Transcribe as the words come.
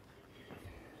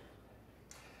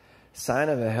Sign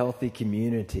of a healthy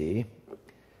community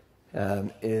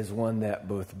is one that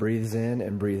both breathes in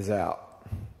and breathes out.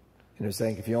 You know,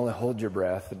 saying if you only hold your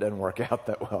breath, it doesn't work out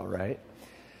that well, right?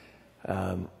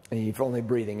 And if you're only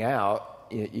breathing out,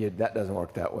 that doesn't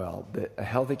work that well. But a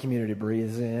healthy community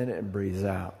breathes in and breathes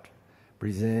out.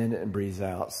 Breathes in and breathes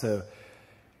out. So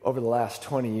over the last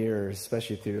 20 years,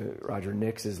 especially through Roger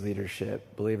Nix's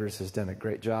leadership, Believers has done a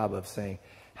great job of saying,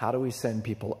 how do we send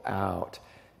people out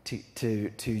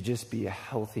to just be a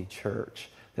healthy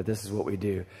church? That this is what we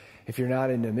do. If you're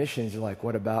not into missions, you're like,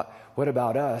 what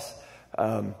about us?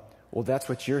 Well, that's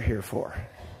what you're here for.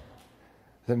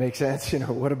 Does that make sense? You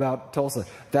know, what about Tulsa?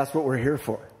 That's what we're here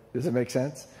for. Does it make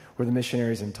sense? We're the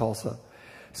missionaries in Tulsa.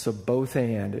 So both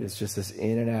and is just this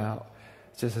in and out.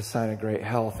 It's just a sign of great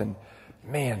health. And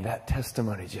man, that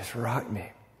testimony just rocked me.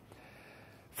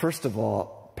 First of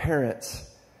all, parents,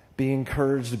 be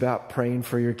encouraged about praying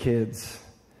for your kids.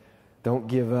 Don't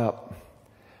give up.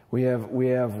 We have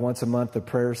once a month a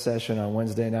prayer session on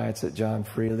Wednesday nights that John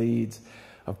Free leads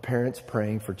of parents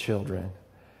praying for children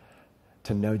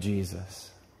to know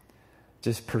Jesus.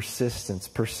 Just persistence,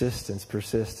 persistence,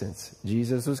 persistence.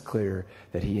 Jesus was clear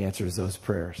that he answers those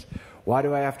prayers. Why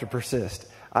do I have to persist?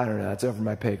 I don't know. It's over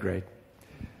my pay grade.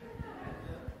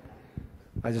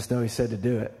 I just know he said to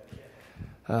do it.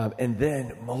 And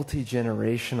then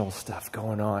multi-generational stuff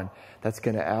going on that's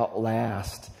going to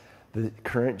outlast the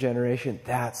current generation.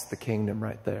 That's the kingdom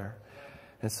right there.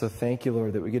 And so thank you,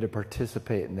 Lord, that we get to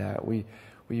participate in that. We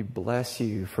bless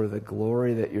you for the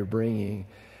glory that you're bringing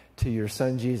to your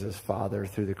son Jesus, Father,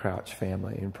 through the Crouch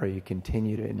family, and pray you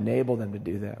continue to enable them to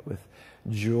do that with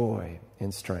joy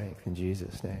and strength in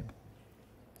Jesus' name.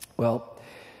 Well,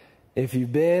 if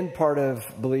you've been part of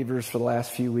Believers for the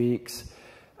last few weeks,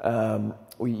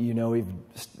 we've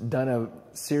done a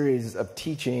series of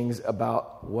teachings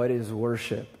about what is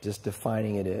worship, just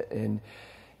defining it,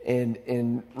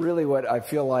 and really what I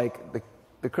feel like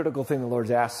the critical thing the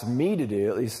Lord's asked me to do,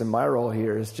 at least in my role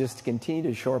here, is just to continue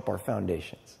to shore up our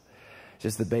foundations,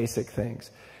 just the basic things.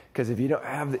 Because if you don't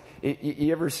have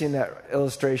you ever seen that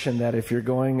illustration that if you're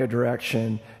going a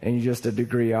direction and you're just a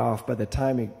degree off, by the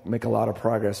time you make a lot of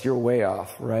progress, you're way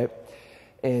off, right?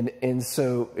 And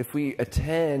so if we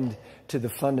attend to the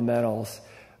fundamentals,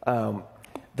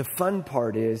 the fun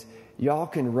part is y'all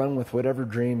can run with whatever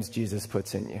dreams Jesus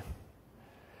puts in you.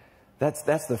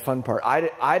 That's the fun part.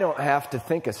 I don't have to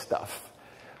think of stuff.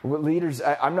 Leaders,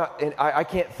 I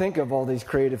can't think of all these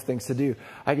creative things to do.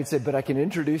 I can say, but I can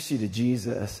introduce you to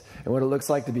Jesus and what it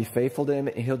looks like to be faithful to him,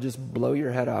 and he'll just blow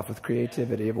your head off with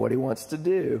creativity of what he wants to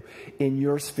do in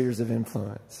your spheres of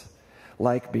influence,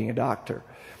 like being a doctor.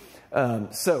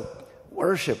 So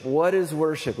worship, what is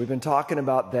worship? We've been talking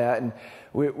about that, and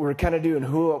we're kind of doing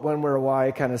who, what, when, where, why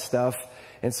kind of stuff.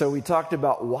 And so we talked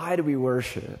about why do we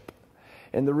worship?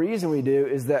 And the reason we do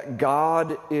is that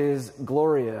God is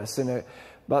glorious. And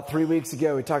about 3 weeks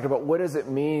ago, we talked about what does it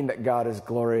mean that God is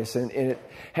glorious? And it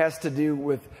has to do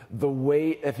with the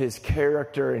weight of his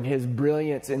character and his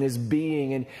brilliance and his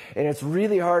being. And it's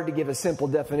really hard to give a simple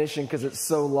definition because it's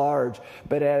so large.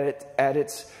 But at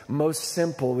its most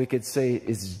simple, we could say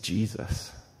is Jesus.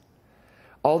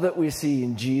 All that we see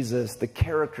in Jesus, the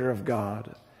character of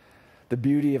God, the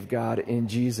beauty of God in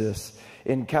Jesus.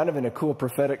 In kind of in a cool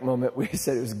prophetic moment, we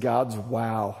said it was God's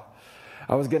wow.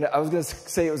 I was gonna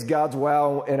say it was God's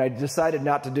wow, and I decided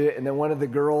not to do it. And then one of the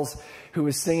girls who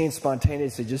was singing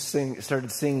spontaneously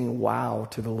started singing wow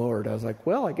to the Lord. I was like,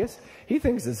 well, I guess he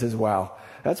thinks this is wow.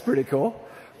 That's pretty cool.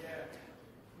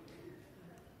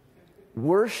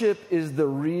 Worship is the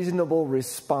reasonable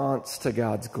response to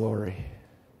God's glory.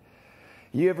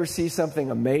 You ever see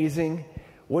something amazing?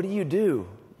 What do?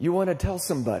 You want to tell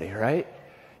somebody, right?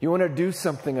 You want to do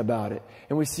something about it.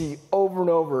 And we see over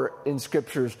and over in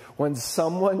scriptures, when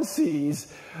someone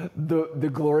sees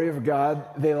the glory of God,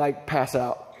 they like pass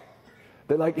out.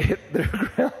 They like hit their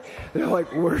ground. They're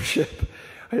like worship.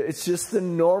 It's just the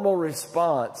normal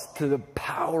response to the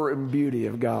power and beauty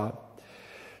of God.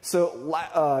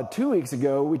 So 2 weeks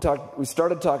ago, we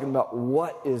started talking about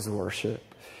what is worship.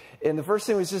 And the first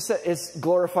thing was just that it's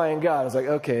glorifying God. I was like,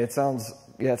 okay, it's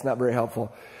not very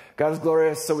helpful. God is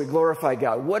glorious, so we glorify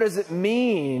God. What does it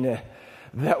mean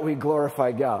that we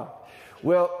glorify God?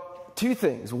 Well, two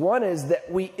things. One is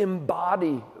that we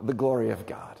embody the glory of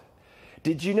God.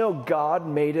 Did you know God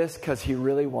made us because he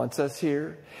really wants us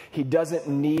here? He doesn't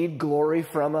need glory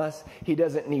from us. He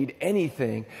doesn't need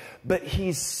anything. But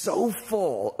he's so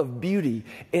full of beauty,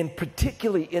 and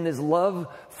particularly in his love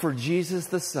for Jesus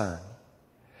the Son,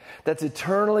 that's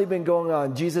eternally been going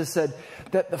on. Jesus said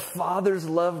that the Father's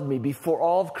loved me before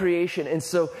all of creation. And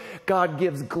so God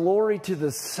gives glory to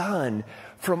the Son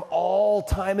from all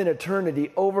time and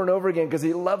eternity over and over again because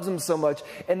he loves them so much,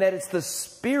 and that it's the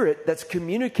Spirit that's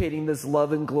communicating this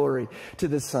love and glory to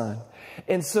the Son.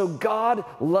 And so God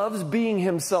loves being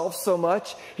himself so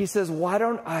much, he says, why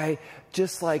don't I,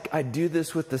 just like I do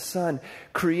this with the Son,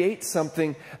 create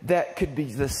something that could be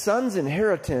the Son's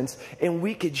inheritance, and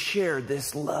we could share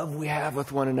this love we have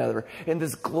with one another and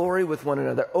this glory with one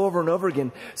another over and over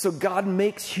again. So God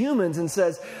makes humans and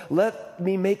says, let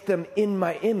me make them in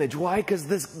my image. Why? Because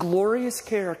this glorious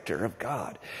character of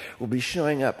God will be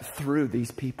showing up through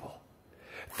these people,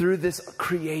 through this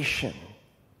creation.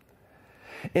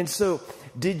 And so,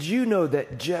 did you know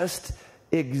that just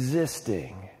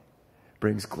existing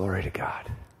brings glory to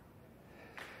God?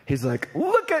 He's like,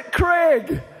 look at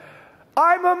Craig.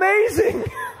 I'm amazing.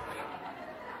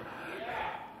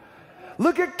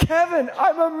 Look at Kevin.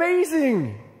 I'm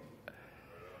amazing.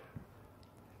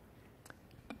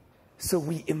 So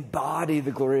we embody the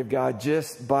glory of God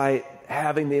just by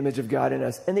having the image of God in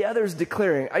us. And the other is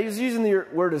declaring. I was using the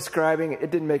word describing. It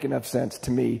didn't make enough sense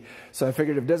to me. So I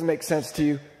figured if it doesn't make sense to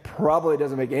you, probably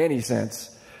doesn't make any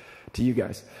sense to you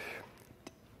guys.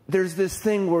 There's this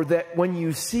thing where that when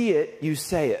you see it, you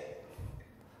say it.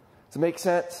 Does it make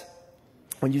sense?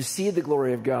 When you see the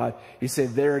glory of God, you say,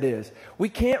 there it is. We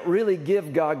can't really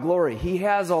give God glory. He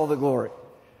has all the glory.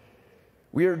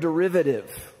 We are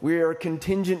derivative. We are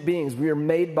contingent beings. We are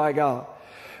made by God.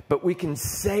 But we can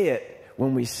say it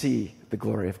when we see the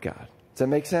glory of God. Does that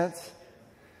make sense?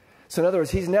 So in other words,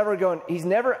 he's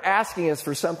never asking us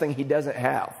for something he doesn't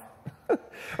have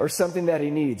or something that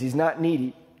he needs. He's not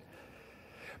needy.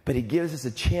 But he gives us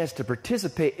a chance to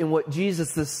participate in what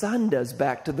Jesus the Son does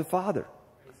back to the Father.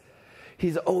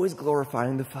 He's always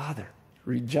glorifying the Father.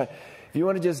 If you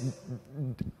want to just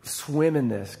swim in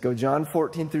this, go John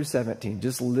 14 through 17.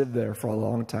 Just live there for a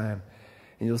long time.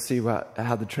 And you'll see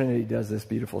how the Trinity does this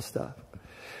beautiful stuff.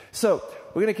 So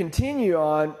we're going to continue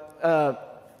on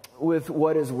with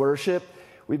what is worship.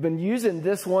 We've been using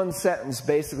this one sentence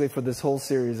basically for this whole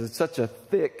series. It's such a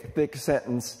thick, thick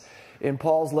sentence in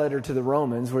Paul's letter to the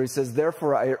Romans where he says,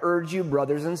 therefore I urge you,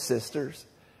 brothers and sisters,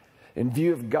 in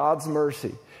view of God's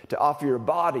mercy, to offer your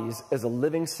bodies as a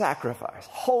living sacrifice,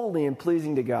 holy and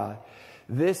pleasing to God.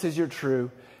 This is your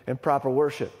true and proper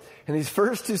worship. And these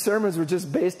first two sermons were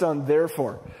just based on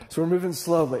therefore. So we're moving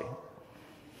slowly.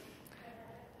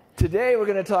 Today we're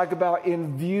going to talk about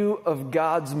in view of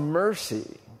God's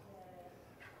mercy.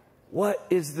 What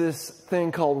is this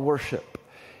thing called worship?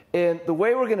 And the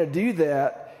way we're going to do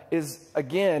that is,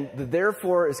 again, the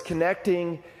therefore is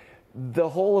connecting the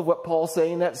whole of what Paul's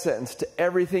saying in that sentence to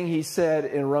everything he said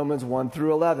in Romans 1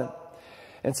 through 11.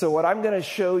 And so what I'm going to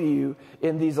show you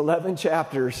in these 11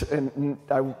 chapters, and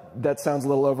that sounds a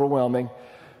little overwhelming,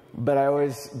 but I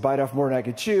always bite off more than I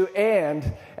could chew.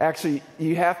 And actually,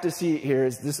 you have to see it here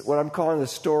is this what I'm calling the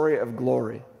story of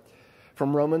glory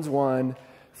from Romans 1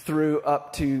 through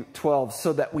up to 12,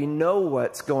 so that we know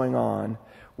what's going on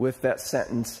with that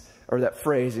sentence or that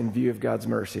phrase in view of God's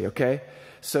mercy, okay?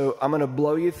 So I'm going to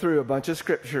blow you through a bunch of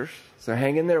scriptures, so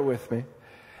hang in there with me,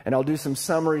 and I'll do some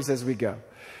summaries as we go.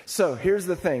 So here's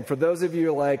the thing. For those of you who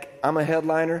are like, I'm a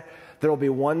headliner, there will be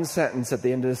one sentence at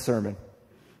the end of the sermon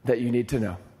that you need to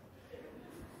know.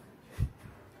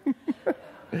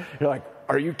 You're like,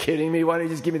 are you kidding me? Why don't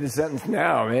you just give me the sentence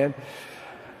now, man?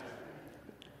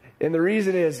 And the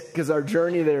reason is because our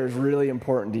journey there is really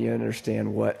important to you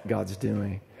understand what God's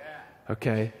doing.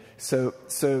 Okay? So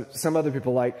some other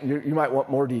people you might want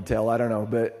more detail. I don't know.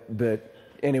 But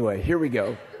anyway, here we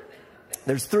go.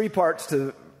 There's three parts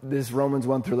to this Romans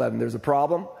 1 through 11. There's a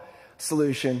problem,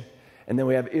 solution, and then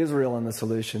we have Israel in the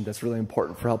solution. That's really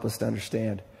important for help us to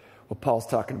understand what Paul's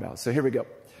talking about. So here we go.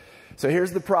 So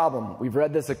here's the problem. We've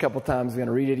read this a couple times. We're going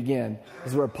to read it again.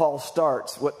 This is where Paul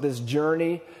starts what this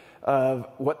journey of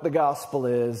what the gospel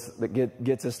is that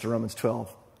gets us to Romans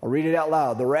 12. I'll read it out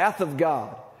loud. The wrath of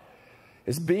God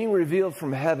is being revealed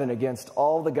from heaven against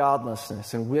all the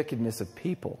godlessness and wickedness of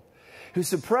people who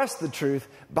suppress the truth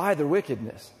by their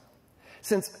wickedness.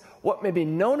 Since what may be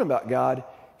known about God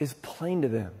is plain to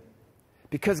them,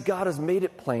 because God has made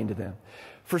it plain to them.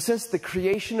 For since the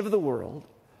creation of the world,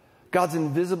 God's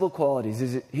invisible qualities,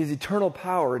 his eternal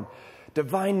power and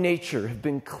divine nature have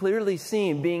been clearly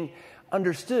seen, being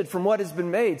understood from what has been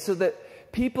made, so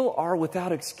that people are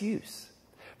without excuse.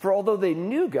 For although they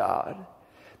knew God,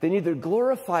 they neither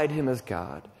glorified him as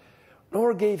God,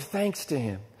 nor gave thanks to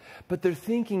him. But their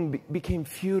thinking became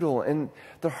futile, and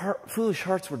their foolish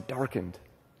hearts were darkened.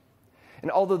 And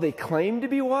although they claimed to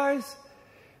be wise,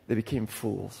 they became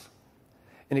fools,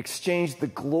 and exchanged the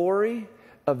glory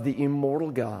of the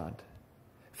immortal God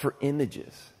for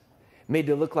images made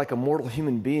to look like a mortal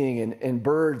human being, and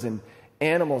birds and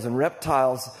animals and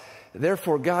reptiles.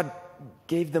 Therefore, God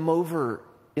gave them over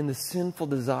in the sinful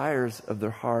desires of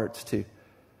their hearts to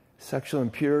sexual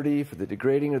impurity, for the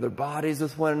degrading of their bodies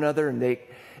with one another, and they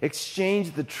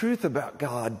exchanged the truth about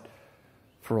God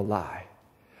for a lie,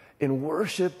 and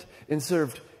worshiped and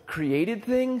served created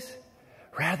things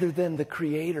rather than the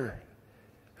Creator,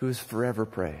 who is forever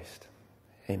praised.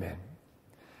 Amen.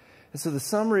 And so the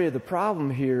summary of the problem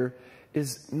here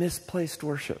is misplaced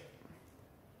worship.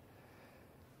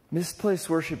 Misplaced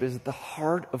worship is at the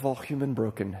heart of all human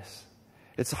brokenness.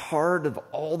 It's the heart of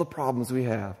all the problems we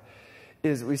have.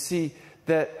 Is we see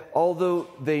that although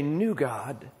they knew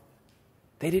God,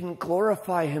 they didn't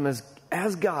glorify Him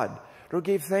as God, nor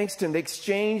gave thanks to Him. They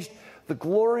exchanged the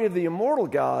glory of the immortal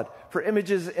God for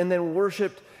images, and then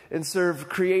worshiped and served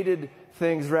created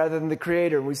things rather than the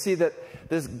Creator. And we see that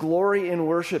this glory and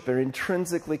worship are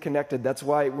intrinsically connected. That's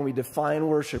why when we define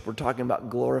worship, we're talking about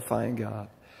glorifying God.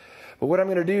 But what I'm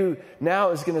going to do now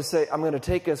is I'm going to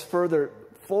take us further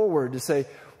forward to say,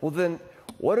 well then,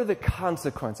 what are the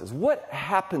consequences? What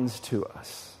happens to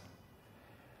us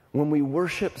when we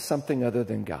worship something other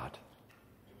than God?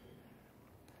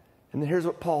 And then here's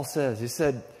what Paul says. He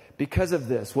said, because of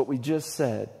this, what we just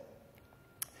said,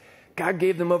 God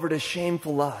gave them over to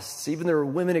shameful lusts. Even their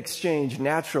women exchanged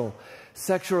natural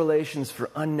sexual relations for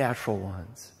unnatural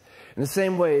ones. In the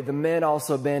same way, the men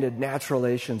also abandoned natural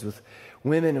relations with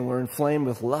women and were inflamed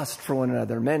with lust for one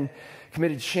another. Men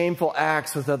committed shameful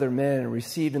acts with other men and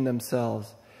received in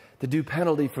themselves the due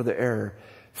penalty for their error.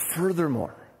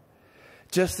 Furthermore,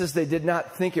 just as they did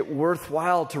not think it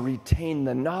worthwhile to retain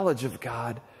the knowledge of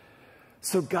God,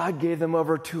 so God gave them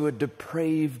over to a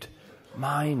depraved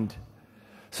mind,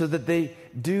 so that they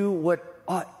do what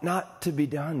ought not to be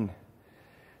done.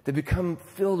 They become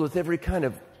filled with every kind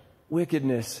of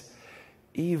wickedness,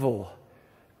 evil,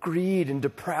 greed, and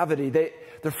depravity.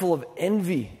 They're full of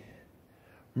envy,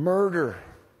 murder,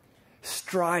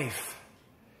 strife,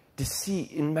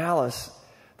 deceit, and malice.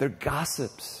 They're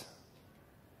gossips,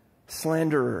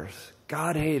 slanderers,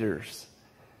 God-haters,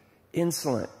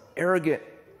 insolent, arrogant,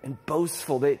 and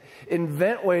boastful. They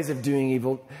invent ways of doing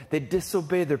evil. They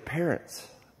disobey their parents.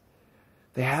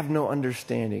 They have no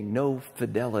understanding, no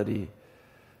fidelity,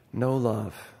 no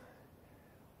love,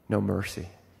 no mercy.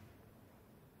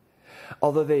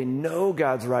 Although they know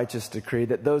God's righteous decree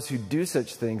that those who do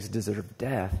such things deserve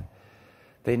death,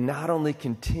 they not only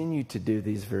continue to do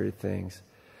these very things,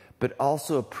 but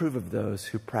also approve of those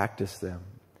who practice them.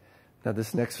 Now,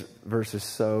 this next verse is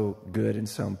so good and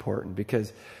so important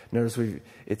because notice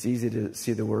it's easy to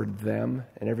see the word them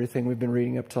in everything we've been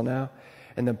reading up till now.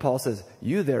 And then Paul says,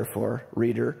 you therefore,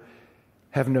 reader,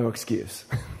 have no excuse.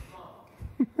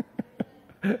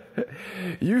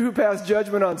 You who pass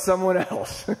judgment on someone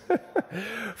else,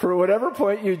 for whatever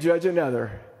point you judge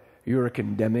another, you are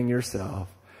condemning yourself,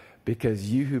 because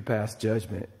you who pass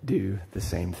judgment do the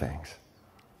same things.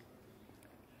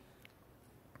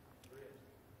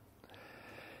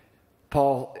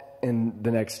 Paul, in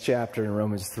the next chapter in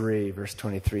Romans 3, verse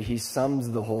 23, he sums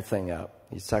the whole thing up.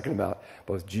 He's talking about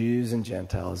both Jews and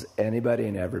Gentiles, anybody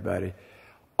and everybody.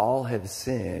 All have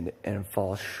sinned and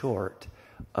fall short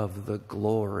of the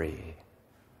glory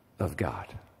of God.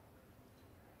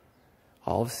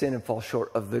 All have sinned and fall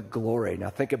short of the glory. Now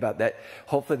think about that.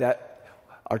 Hopefully that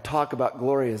our talk about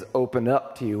glory has opened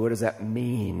up to you. What does that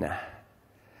mean?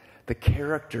 The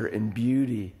character and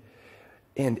beauty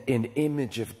and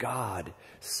image of God.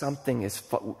 Something is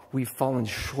we've fallen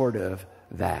short of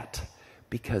that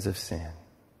because of sin.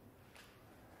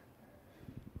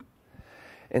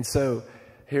 And so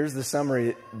here's the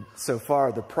summary so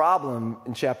far. The problem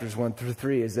in chapters 1 through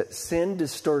 3 is that sin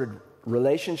distorted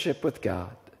relationship with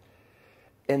God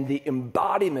and the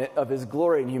embodiment of His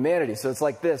glory in humanity. So it's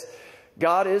like this.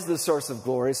 God is the source of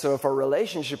glory. So if our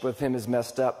relationship with Him is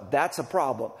messed up, that's a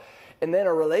problem. And then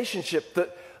our relationship,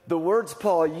 the words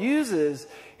Paul uses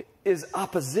is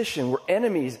opposition. We're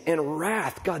enemies and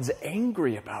wrath. God's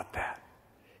angry about that.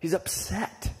 He's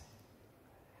upset.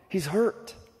 He's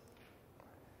hurt.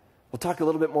 We'll talk a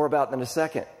little bit more about that in a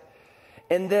second.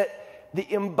 And that the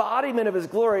embodiment of His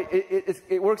glory,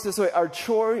 it works this way. Our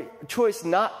choice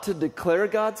not to declare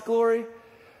God's glory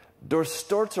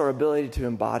distorts our ability to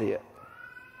embody it.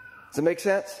 Does it make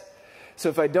sense? So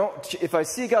if I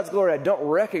see God's glory, I don't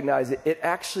recognize it, it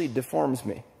actually deforms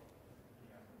me.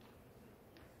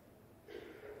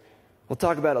 We'll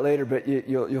talk about it later, but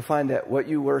you'll find that what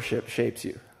you worship shapes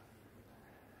you.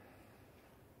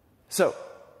 So,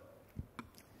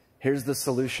 here's the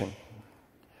solution.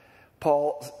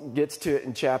 Paul gets to it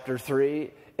in chapter 3,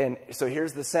 And so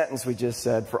here's the sentence we just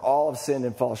said, for all have sinned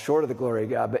and fall short of the glory of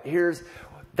God. But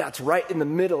that's right in the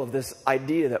middle of this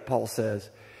idea that Paul says.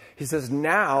 He says,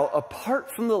 now,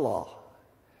 apart from the law,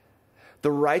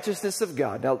 the righteousness of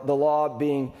God. Now, the law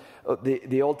being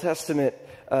the Old Testament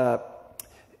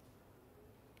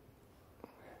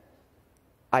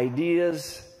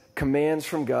ideas, commands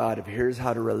from God of here's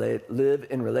how to live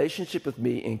in relationship with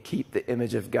me and keep the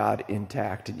image of God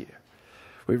intact in you.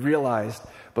 We realized,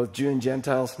 both Jew and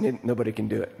Gentiles, nobody can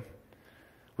do it.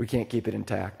 We can't keep it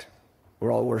intact.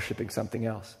 We're all worshiping something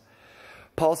else.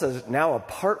 Paul says, now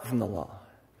apart from the law,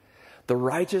 the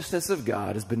righteousness of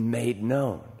God has been made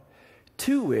known,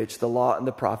 to which the law and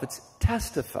the prophets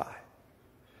testify.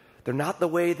 They're not the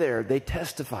way there. They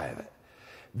testify of it.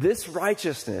 This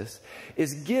righteousness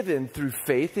is given through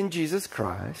faith in Jesus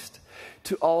Christ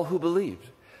to all who believe.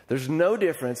 There's no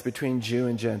difference between Jew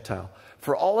and Gentile.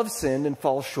 For all have sinned and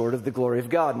fall short of the glory of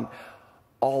God. And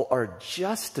all are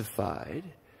justified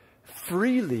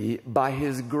freely by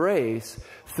his grace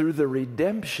through the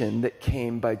redemption that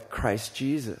came by Christ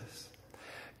Jesus.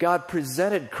 God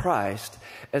presented Christ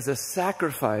as a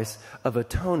sacrifice of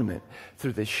atonement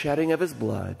through the shedding of his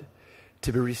blood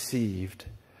to be received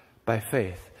by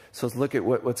faith. So let's look at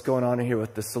what's going on here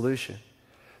with the solution.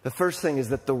 The first thing is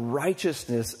that the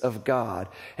righteousness of God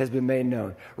has been made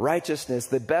known. Righteousness,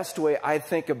 the best way I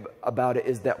think about it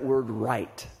is that word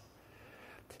right.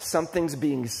 Something's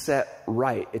being set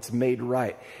right. It's made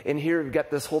right. And here we've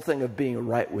got this whole thing of being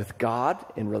right with God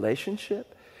in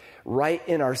relationship, right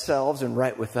in ourselves, and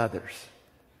right with others.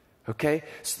 Okay?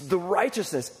 So the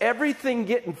righteousness, everything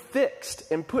getting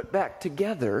fixed and put back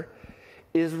together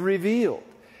is revealed.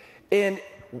 And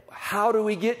how do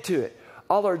we get to it?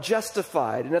 All are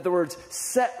justified. In other words,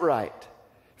 set right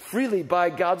freely by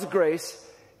God's grace,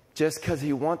 just because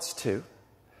he wants to,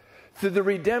 through the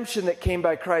redemption that came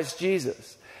by Christ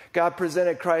Jesus. God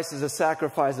presented Christ as a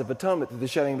sacrifice of atonement through the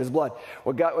shedding of his blood.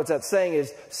 What's that saying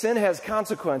is sin has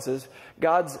consequences.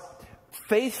 God's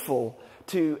faithful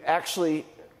to actually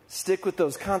stick with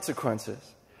those consequences.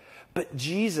 But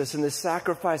Jesus, in the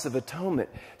sacrifice of atonement,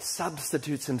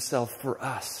 substitutes himself for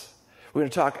us. We're going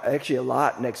to talk actually a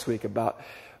lot next week about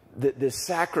this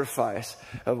sacrifice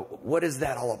of what is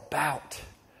that all about.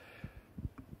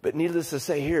 But needless to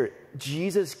say here,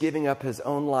 Jesus giving up his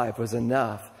own life was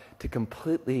enough to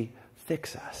completely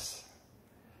fix us.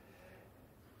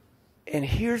 And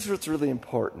here's what's really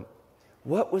important.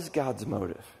 What was God's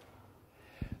motive?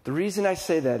 The reason I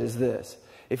say that is this.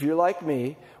 If you're like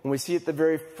me, when we see at the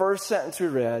very first sentence we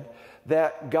read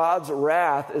that God's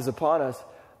wrath is upon us,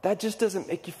 that just doesn't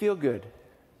make you feel good.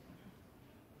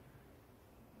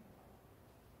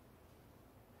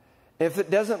 If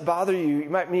it doesn't bother you, you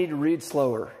might need to read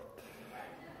slower.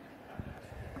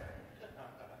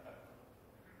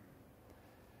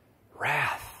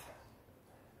 Wrath.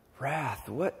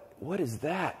 What is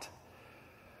that?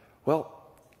 Well,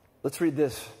 let's read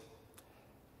this. It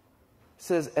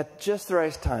says, at just the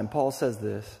right time, Paul says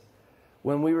this,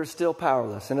 when we were still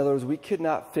powerless. In other words, we could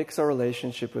not fix our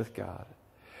relationship with God.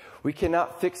 We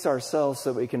cannot fix ourselves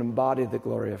so we can embody the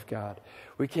glory of God.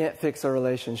 We can't fix our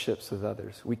relationships with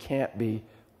others. We can't be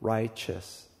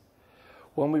righteous.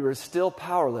 When we were still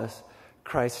powerless,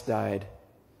 Christ died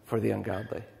for the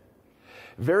ungodly.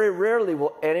 Very rarely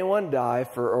will anyone die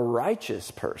for a righteous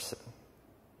person.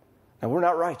 Now, we're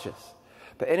not righteous.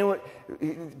 But anyone,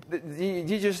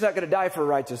 you're just not going to die for a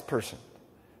righteous person.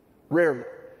 Rarely.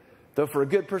 Though for a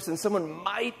good person, someone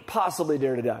might possibly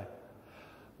dare to die.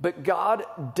 But God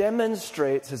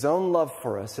demonstrates his own love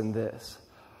for us in this.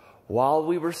 While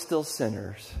we were still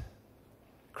sinners,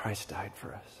 Christ died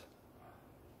for us.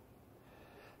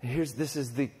 And this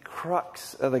is the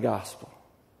crux of the gospel.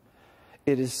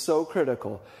 It is so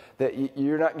critical that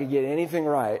you're not going to get anything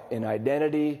right in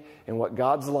identity and what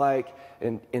God's like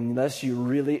unless you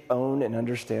really own and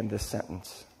understand this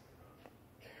sentence.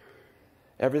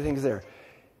 Everything's there.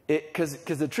 Because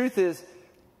the truth is,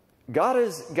 God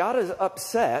is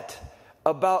upset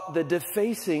about the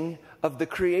defacing of the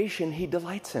creation he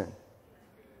delights in.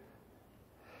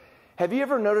 Have you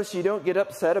ever noticed you don't get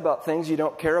upset about things you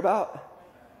don't care about?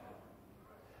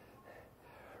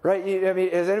 Right?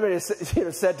 Has anybody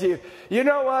said to you, you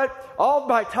know what? All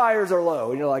my tires are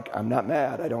low. And you're like, I'm not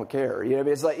mad. I don't care.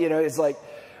 It's like,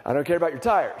 I don't care about your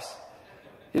tires.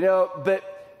 But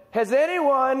has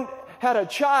anyone had a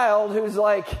child who's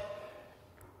like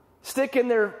sticking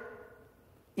their,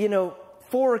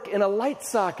 fork in a light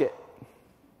socket?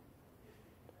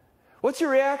 What's your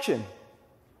reaction?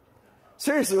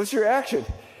 Seriously, what's your reaction?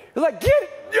 You're like,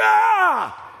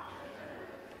 yeah!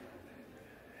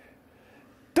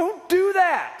 Don't do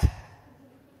that.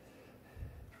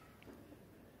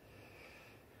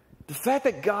 The fact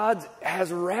that God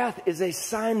has wrath is a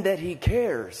sign that he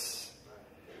cares.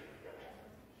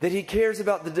 That he cares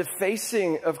about the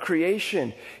defacing of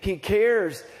creation. He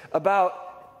cares about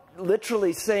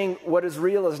literally saying what is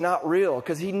real is not real,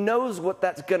 because he knows what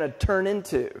that's going to turn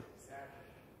into.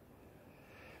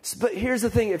 But here's the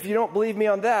thing, if you don't believe me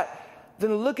on that,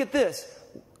 then look at this.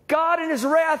 God in his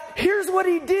wrath, here's what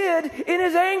he did in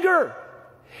his anger.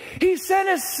 He sent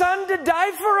his son to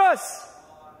die for us.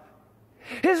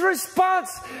 His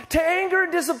response to anger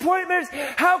and disappointment is,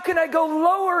 how can I go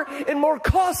lower and more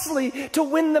costly to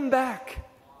win them back?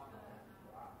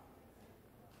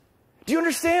 Do you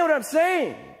understand what I'm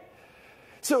saying?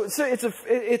 So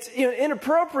it's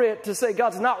inappropriate to say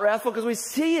God's not wrathful, because we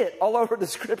see it all over the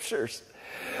scriptures.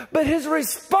 But his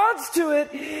response to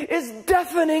it is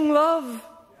deafening love.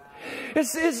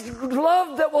 It's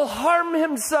love that will harm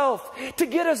himself to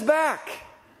get us back.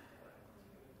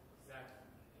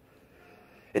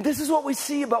 And this is what we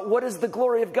see about what is the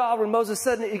glory of God when Moses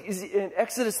said in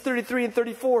Exodus 33 and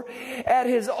 34, at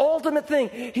his ultimate thing,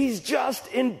 he's just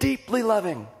and deeply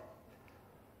loving.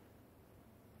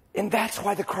 And that's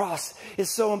why the cross is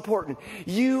so important.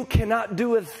 You cannot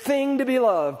do a thing to be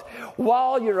loved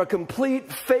while you're a complete,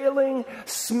 failing,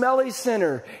 smelly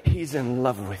sinner. He's in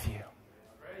love with you.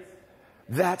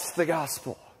 That's the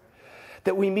gospel.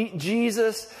 That we meet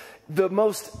Jesus the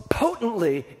most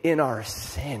potently in our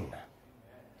sin.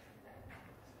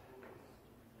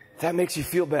 If that makes you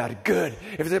feel bad, good.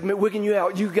 If it's wigging you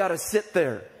out, you got to sit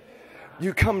there.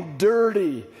 You come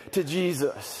dirty to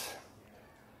Jesus.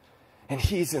 And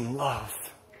he's in love.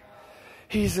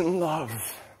 He's in love.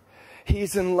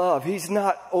 He's in love. He's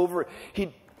not over.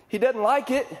 He doesn't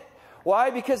like it. Why?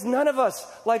 Because none of us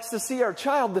likes to see our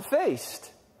child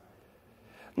defaced.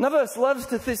 None of us loves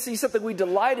to see something we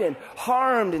delight in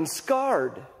harmed and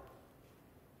scarred.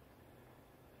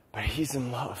 But he's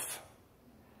in love.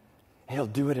 And he'll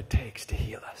do what it takes to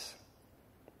heal us.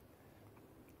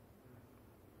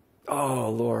 Oh,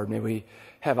 Lord, may we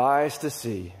have eyes to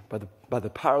see by the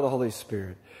power of the Holy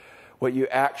Spirit what you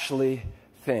actually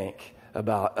think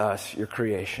about us, your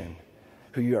creation,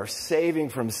 who you are saving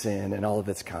from sin and all of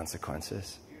its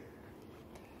consequences.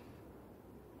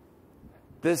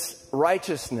 This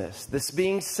righteousness, this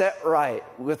being set right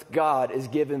with God, is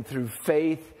given through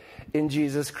faith in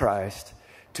Jesus Christ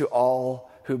to all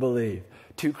who believe.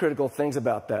 Two critical things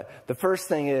about that. The first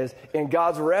thing is, in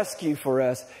God's rescue for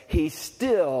us, he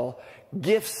still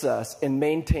gifts us and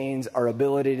maintains our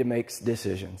ability to make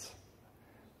decisions.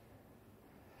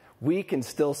 We can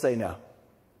still say no.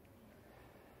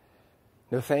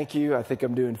 No, thank you. I think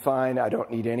I'm doing fine. I don't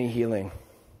need any healing.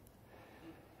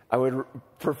 I would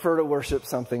prefer to worship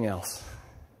something else.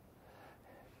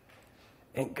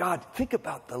 And God, think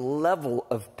about the level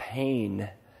of pain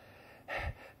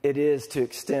it is to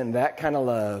extend that kind of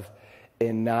love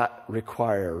and not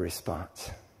require a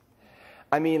response.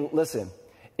 I mean, listen,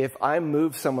 if I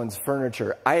move someone's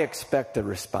furniture, I expect a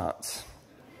response,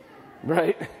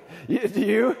 right?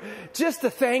 You just a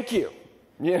thank you,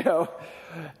 you know,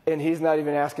 and he's not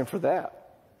even asking for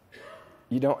that.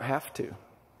 You don't have to.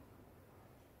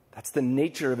 That's the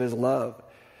nature of his love.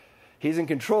 He's in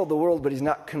control of the world, but he's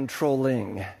not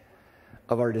controlling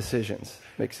of our decisions.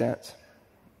 Make sense?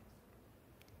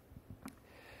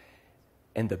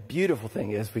 And the beautiful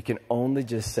thing is we can only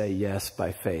just say yes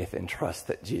by faith and trust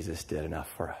that Jesus did enough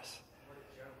for us.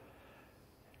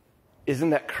 Isn't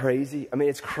that crazy? I mean,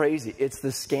 it's crazy. It's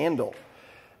the scandal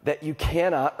that you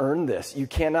cannot earn this. You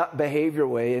cannot behave your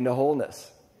way into wholeness.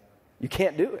 You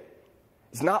can't do it.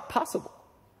 It's not possible.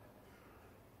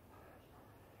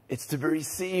 It's to be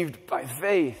received by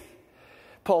faith.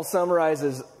 Paul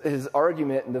summarizes his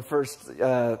argument in the first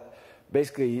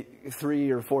basically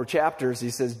 3 or 4 chapters.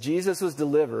 He says, Jesus was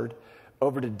delivered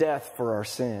over to death for our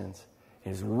sins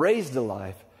and is raised to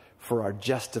life for our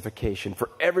justification, for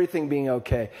everything being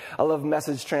okay. I love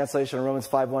Message translation of Romans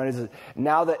 5:1. It says,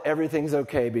 now that everything's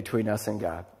okay between us and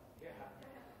God.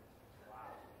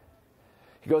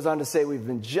 He goes on to say, we've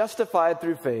been justified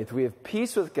through faith. We have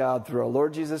peace with God through our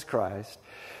Lord Jesus Christ,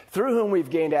 through whom we've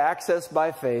gained access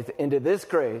by faith into this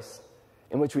grace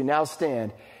in which we now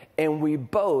stand, and we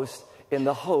boast in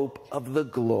the hope of the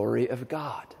glory of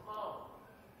God.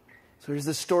 So there's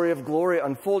the story of glory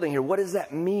unfolding here. What does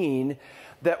that mean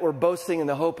that we're boasting in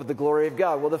the hope of the glory of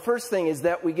God? Well, the first thing is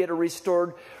that we get a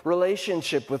restored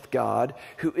relationship with God,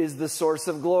 who is the source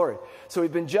of glory. So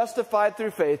we've been justified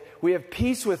through faith. We have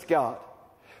peace with God.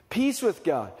 Peace with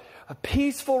God. A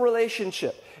peaceful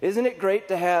relationship. Isn't it great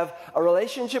to have a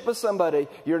relationship with somebody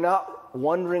you're not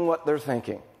wondering what they're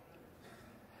thinking?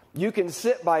 You can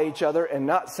sit by each other and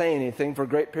not say anything for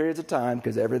great periods of time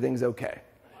because everything's okay.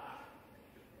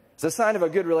 It's a sign of a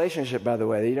good relationship, by the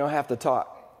way, that you don't have to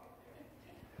talk.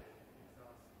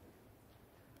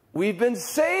 We've been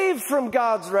saved from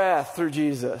God's wrath through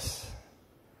Jesus.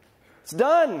 It's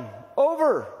done.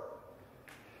 Over.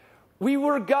 We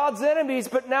were God's enemies,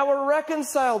 but now we're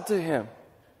reconciled to Him.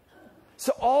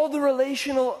 So all the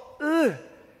relational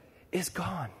is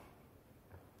gone.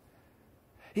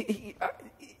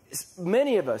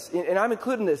 Many of us, and I'm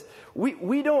including this,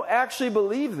 we don't actually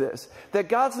believe this. That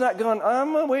God's not gone,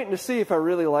 I'm waiting to see if I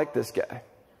really like this guy.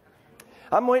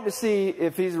 I'm waiting to see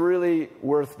if he's really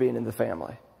worth being in the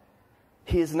family.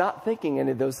 He is not thinking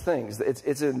any of those things.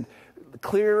 It's in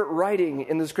clear writing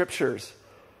in the Scriptures.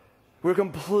 We're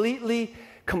completely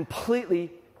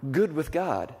good with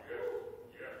God.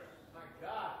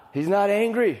 He's not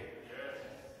angry.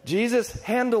 Jesus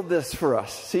handled this for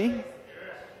us. See?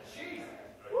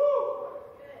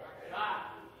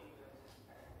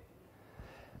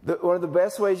 One of the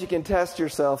best ways you can test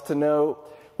yourself to know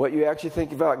what you actually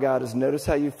think about God is notice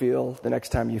how you feel the next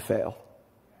time you fail.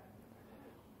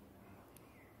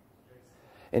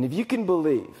 And if you can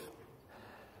believe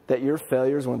that your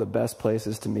failure is one of the best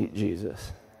places to meet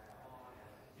Jesus,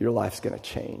 your life's going to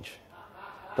change.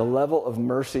 The level of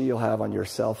mercy you'll have on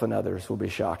yourself and others will be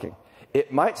shocking.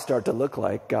 It might start to look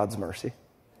like God's mercy.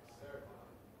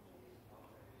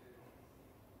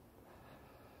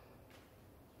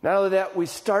 Not only that, we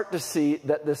start to see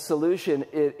that the solution,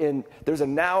 there's a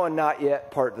now and not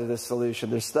yet part to this solution.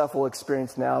 There's stuff we'll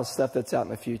experience now, stuff that's out in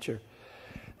the future.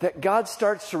 That God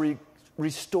starts to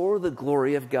restore the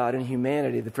glory of God in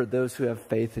humanity for those who have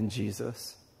faith in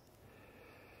Jesus.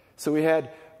 So we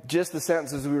had just the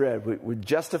sentences we read. We're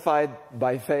justified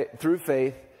by faith, through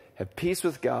faith, have peace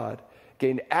with God,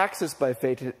 gained access by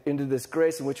faith into this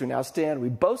grace in which we now stand. We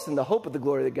boast in the hope of the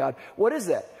glory of God. What is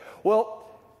that? Well,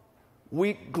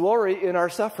 we glory in our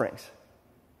sufferings.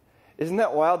 Isn't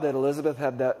that wild that Elizabeth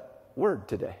had that word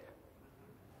today?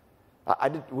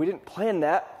 We didn't plan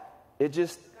that. It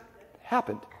just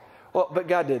happened. Well, but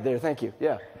God did there. Thank you.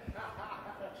 Yeah.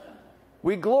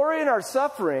 We glory in our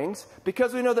sufferings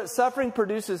because we know that suffering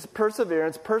produces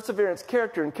perseverance, perseverance,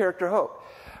 character, and character, hope.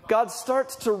 God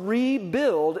starts to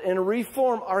rebuild and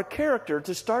reform our character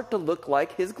to start to look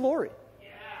like His glory.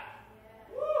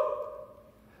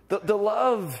 The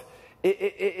love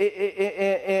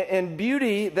and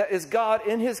beauty that is God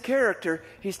in His character,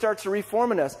 He starts to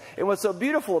reform in us. And what's so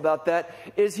beautiful about that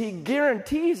is He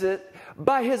guarantees it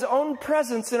by His own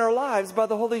presence in our lives by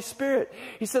the Holy Spirit.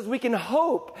 He says we can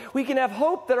hope. We can have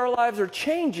hope that our lives are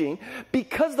changing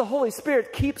because the Holy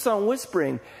Spirit keeps on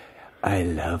whispering, I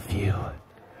love you.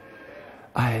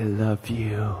 I love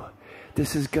you.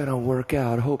 This is going to work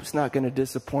out. Hope's not going to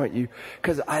disappoint you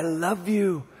because I love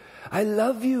you. I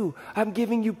love you. I'm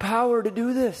giving you power to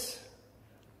do this.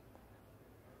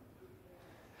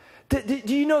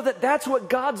 Do you know that that's what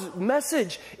God's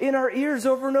message in our ears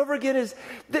over and over again is?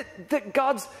 That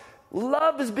God's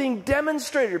love is being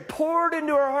demonstrated, poured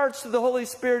into our hearts through the Holy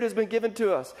Spirit has been given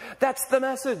to us. That's the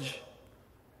message.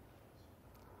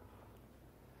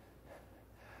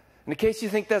 In case you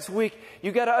think that's weak,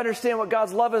 you got to understand what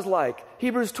God's love is like.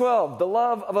 Hebrews 12, the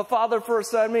love of a father for a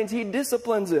son means He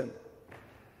disciplines him.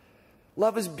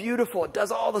 Love is beautiful. It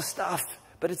does all the stuff.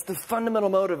 But it's the fundamental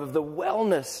motive of the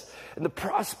wellness and the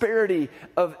prosperity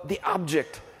of the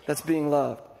object that's being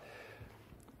loved.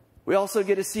 We also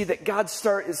get to see that God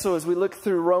so as we look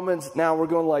through Romans, now we're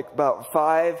going like about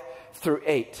 5 through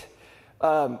 8.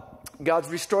 God's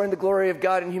restoring the glory of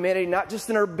God in humanity, not just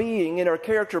in our being, in our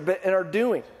character, but in our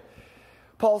doing.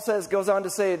 Paul goes on to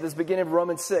say at this beginning of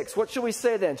Romans 6, what should we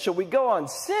say then? Shall we go on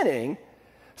sinning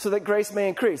so that grace may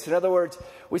increase? In other words,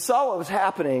 we saw what was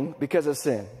happening because of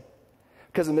sin.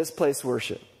 Because of misplaced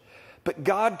worship. But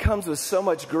God comes with so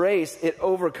much grace, it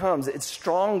overcomes. It's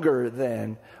stronger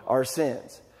than our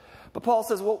sins. But Paul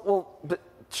says, but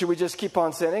should we just keep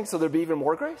on sinning so there'll be even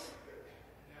more grace?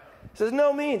 He says,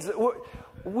 no means.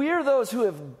 We're those who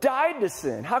have died to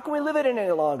sin. How can we live it any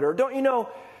longer? Don't you know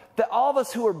that all of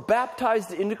us who were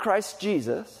baptized into Christ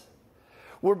Jesus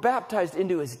were baptized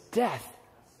into His death?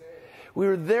 We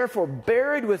were therefore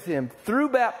buried with Him through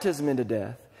baptism into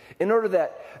death, in order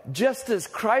that just as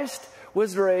Christ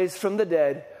was raised from the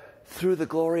dead through the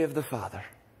glory of the Father.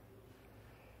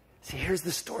 See, here's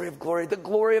the story of glory. The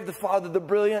glory of the Father, the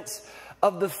brilliance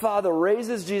of the Father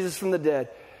raises Jesus from the dead.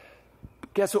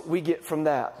 Guess what we get from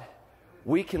that?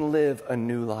 We can live a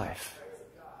new life.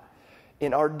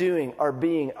 In our doing, our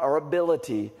being, our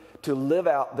ability to live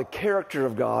out the character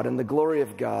of God and the glory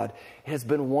of God has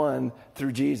been won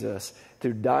through Jesus,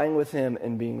 through dying with Him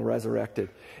and being resurrected.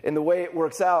 And the way it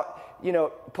works out, you know,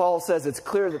 Paul says it's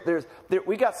clear that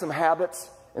we got some habits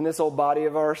in this old body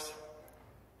of ours?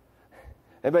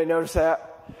 Anybody notice that?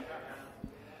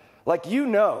 Like, you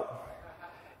know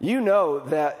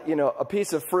that, a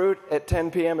piece of fruit at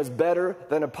 10 p.m. is better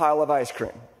than a pile of ice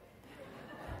cream.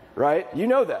 Right? You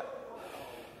know that.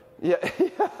 Yeah.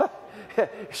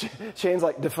 Shane's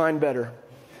like, define better.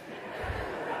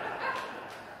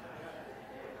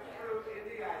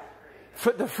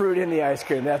 Put the fruit in the ice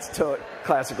cream. That's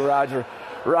classic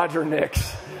Roger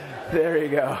Nix. There you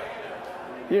go.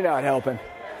 You're not helping.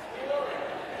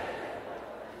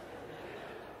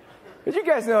 But you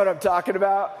guys know what I'm talking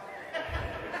about.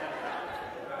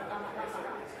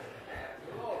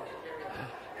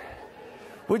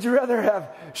 Would you rather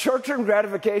have short-term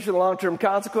gratification, long-term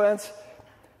consequence?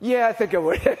 Yeah, I think I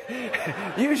would.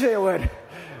 Usually I would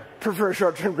prefer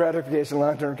short-term gratification,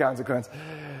 long-term consequence.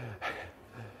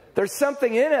 There's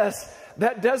something in us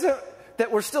that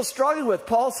we're still struggling with.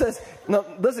 Paul says, no,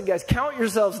 listen guys, count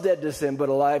yourselves dead to sin, but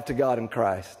alive to God in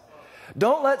Christ.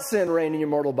 Don't let sin reign in your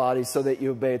mortal body so that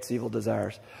you obey its evil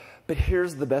desires. But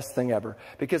here's the best thing ever.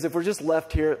 Because if we're just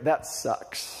left here, that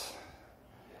sucks.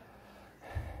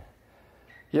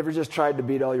 You ever just tried to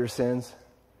beat all your sins?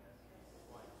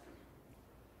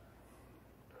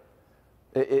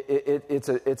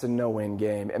 It's a no-win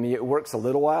game. I mean, it works a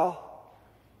little while,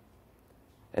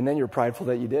 and then you're prideful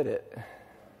that you did it.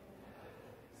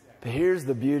 But here's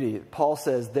the beauty. Paul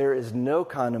says there is no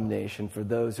condemnation for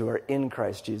those who are in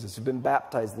Christ Jesus, who've been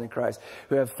baptized in Christ,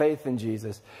 who have faith in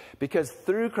Jesus. Because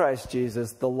through Christ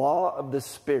Jesus, the law of the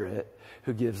Spirit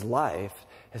who gives life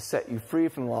has set you free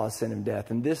from the law of sin and death.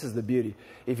 And this is the beauty.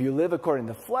 If you live according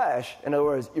to the flesh, in other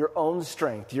words, your own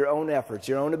strength, your own efforts,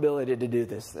 your own ability to do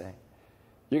this thing,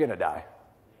 you're going to die.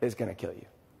 It's going to kill you.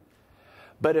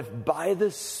 But if by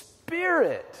the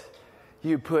Spirit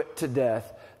you put to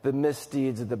death the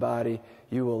misdeeds of the body,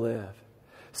 you will live.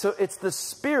 So it's the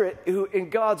Spirit who, in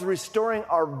God's restoring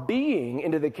our being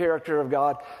into the character of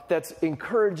God, that's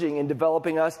encouraging and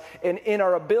developing us. And in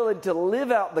our ability to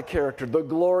live out the character, the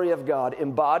glory of God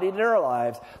embodied in our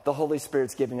lives, the Holy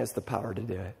Spirit's giving us the power to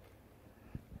do it.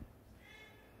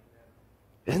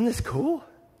 Isn't this cool?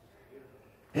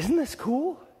 Isn't this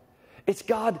cool? It's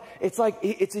God, it's like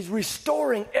He's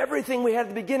restoring everything we had at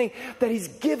the beginning, that He's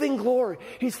giving glory.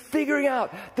 He's figuring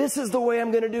out, this is the way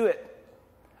I'm going to do it.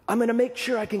 I'm going to make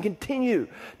sure I can continue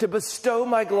to bestow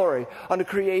my glory on the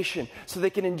creation so they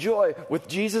can enjoy, with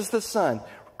Jesus the Son,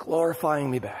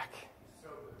 glorifying me back.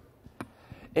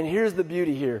 And here's the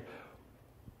beauty here.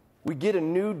 We get a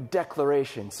new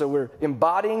declaration. So we're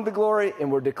embodying the glory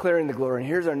and we're declaring the glory. And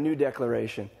here's our new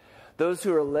declaration. Those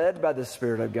who are led by the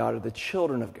Spirit of God are the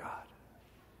children of God.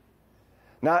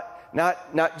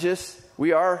 Not just,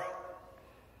 we are,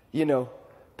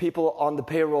 people on the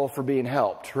payroll for being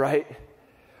helped, right?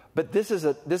 But this is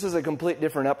a complete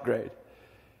different upgrade.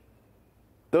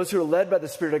 Those who are led by the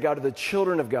Spirit of God are the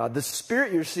children of God. The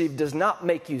Spirit you receive does not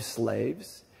make you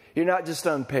slaves. You're not just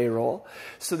on payroll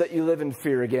so that you live in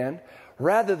fear again.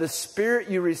 Rather, the Spirit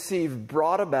you receive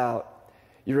brought about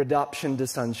your adoption to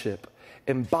sonship.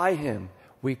 And by Him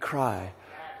we cry,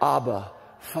 Abba,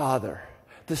 Father.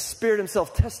 The Spirit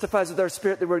Himself testifies with our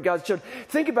spirit that we're God's children.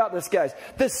 Think about this, guys.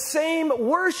 The same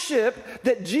worship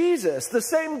that Jesus, the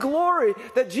same glory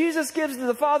that Jesus gives to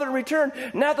the Father in return,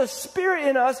 now the Spirit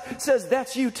in us says,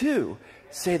 that's you too.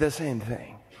 Say the same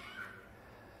thing.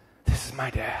 This is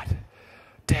my dad.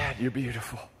 Dad, you're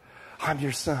beautiful. I'm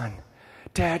your son.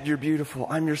 Dad, you're beautiful.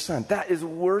 I'm your son. That is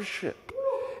worship.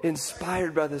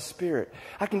 Inspired by the Spirit.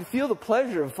 I can feel the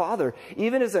pleasure of Father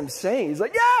even as I'm saying. He's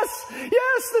like, yes,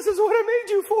 this is what I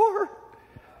made you for.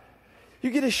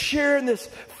 You get to share in this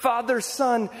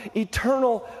Father-Son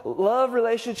eternal love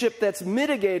relationship that's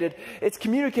mitigated. It's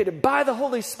communicated by the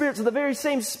Holy Spirit. So the very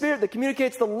same Spirit that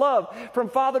communicates the love from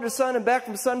Father to Son and back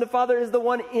from Son to Father is the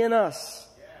one in us.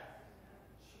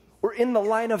 We're in the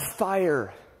line of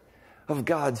fire of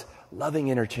God's loving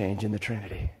interchange in the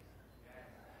Trinity.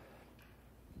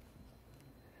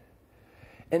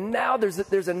 And now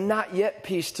there's a not yet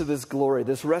piece to this glory,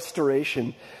 this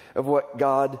restoration of what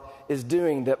God is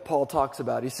doing that Paul talks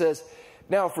about. He says,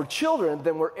 now for children,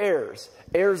 then we're heirs.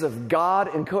 Heirs of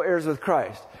God and co-heirs with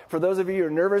Christ. For those of you who are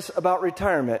nervous about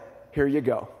retirement, here you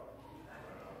go.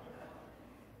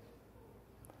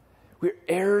 We're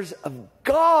heirs of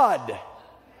God.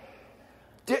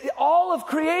 All of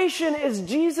creation is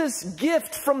Jesus'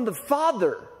 gift from the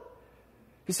Father.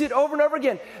 You see it over and over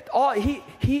again.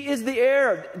 He is the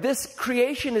heir. This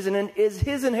creation is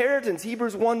His inheritance,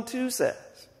 Hebrews 1:2 says.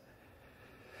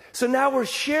 So now we're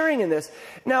sharing in this.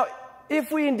 Now,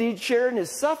 if we indeed share in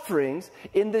his sufferings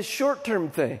in this short-term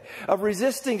thing of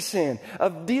resisting sin,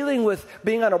 of dealing with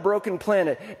being on a broken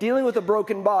planet, dealing with a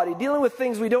broken body, dealing with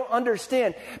things we don't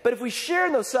understand. But if we share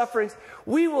in those sufferings,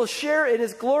 we will share in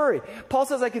his glory. Paul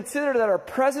says, I consider that our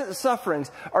present sufferings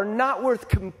are not worth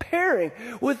comparing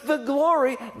with the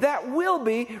glory that will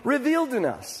be revealed in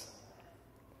us.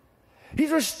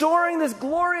 He's restoring this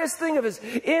glorious thing of his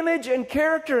image and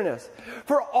character in us.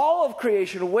 For all of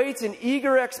creation waits in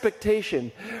eager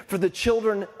expectation for the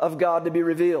children of God to be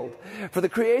revealed. For the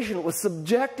creation was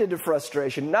subjected to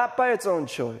frustration, not by its own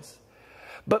choice,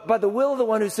 but by the will of the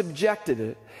one who subjected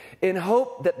it, in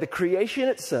hope that the creation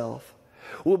itself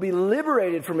will be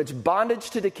liberated from its bondage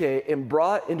to decay and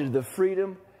brought into the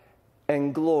freedom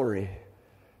and glory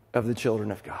of the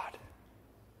children of God.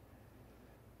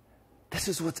 This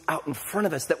is what's out in front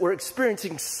of us, that we're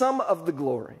experiencing some of the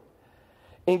glory.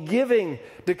 In giving,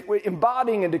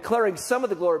 embodying and declaring some of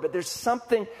the glory, but there's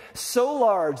something so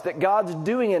large that God's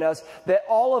doing in us that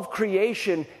all of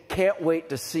creation can't wait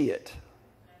to see it.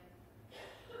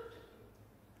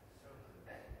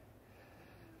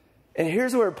 And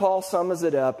here's where Paul sums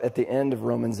it up at the end of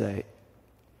Romans 8.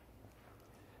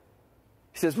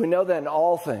 He says, we know that in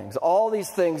all things, all these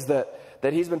things that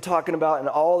he's been talking about and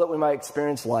all that we might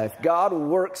experience in life, God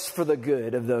works for the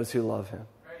good of those who love him,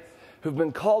 who've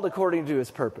been called according to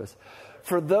his purpose.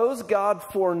 For those God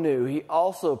foreknew, he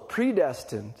also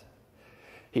predestined.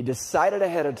 He decided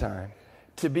ahead of time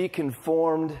to be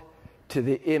conformed to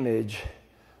the image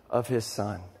of his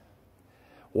Son.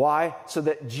 Why? So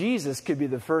that Jesus could be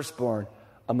the firstborn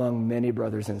among many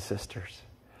brothers and sisters.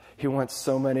 He wants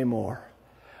so many more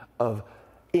of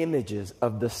images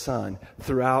of the Son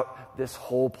throughout this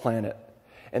whole planet.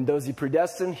 And those he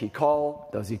predestined, he called.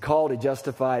 Those he called, he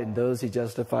justified. And those he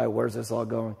justified, where's this all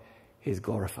going? He's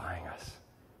glorifying us.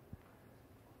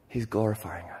 He's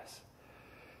glorifying us.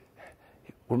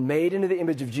 We're made into the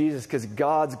image of Jesus because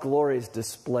God's glory is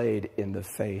displayed in the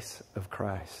face of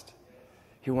Christ.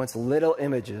 He wants little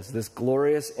images, this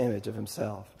glorious image of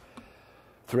himself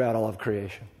throughout all of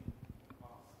creation.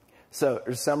 So,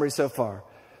 there's a summary so far.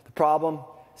 The problem: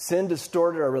 sin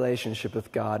distorted our relationship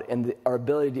with God and our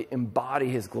ability to embody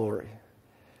his glory.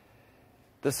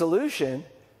 The solution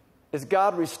is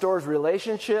God restores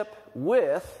relationship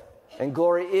with and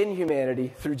glory in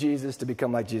humanity through Jesus to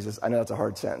become like Jesus. I know that's a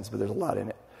hard sentence, but there's a lot in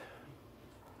it.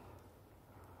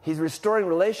 He's restoring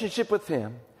relationship with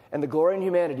him and the glory in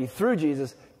humanity through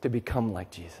Jesus to become like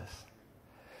Jesus.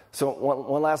 So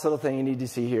one last little thing you need to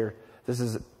see here. This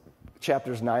is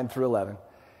chapters 9 through 11.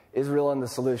 Israel and the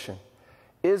solution.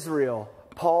 Israel,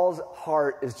 Paul's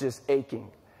heart is just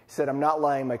aching. He said, I'm not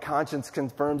lying. My conscience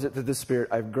confirms it through the Spirit.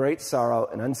 I have great sorrow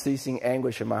and unceasing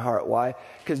anguish in my heart. Why?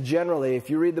 Because generally, if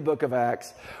you read the book of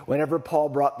Acts, whenever Paul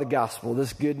brought the gospel,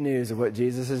 this good news of what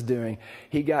Jesus is doing,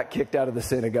 he got kicked out of the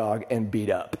synagogue and beat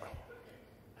up.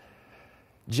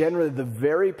 Generally, the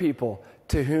very people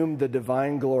to whom the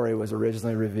divine glory was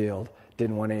originally revealed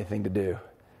didn't want anything to do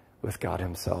with God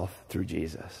himself through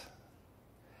Jesus.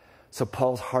 So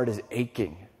Paul's heart is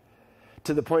aching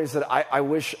to the point he said, I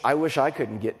wish I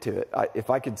couldn't get to it. If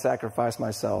I could sacrifice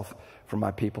myself for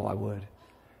my people, I would.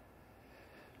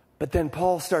 But then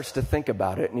Paul starts to think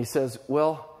about it and he says,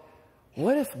 well,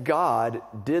 what if God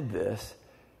did this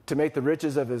to make the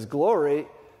riches of his glory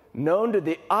known to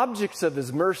the objects of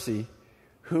his mercy,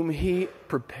 whom he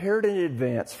prepared in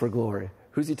advance for glory?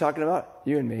 Who's he talking about?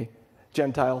 You and me,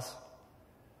 Gentiles.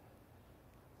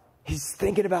 He's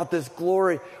thinking about this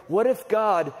glory. What if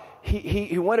God,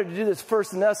 he wanted to do this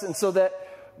first in us, and so that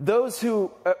those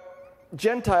who,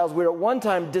 Gentiles, were at one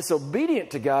time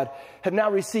disobedient to God, have now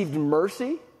received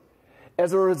mercy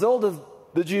as a result of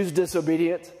the Jews'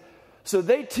 disobedience. So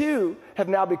they too have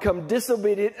now become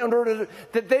disobedient in order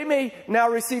that they may now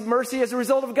receive mercy as a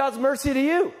result of God's mercy to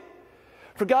you.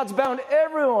 For God's bound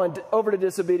everyone over to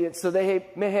disobedience so they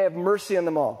may have mercy on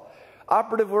them all.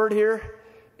 Operative word here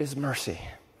is mercy.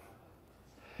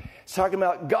 It's talking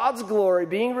about God's glory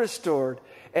being restored,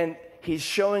 and he's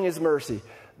showing his mercy.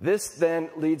 This then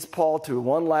leads Paul to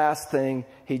one last thing.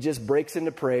 He just breaks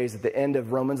into praise at the end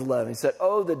of Romans 11. He said,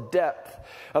 oh, the depth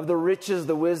of the riches,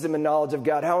 the wisdom and knowledge of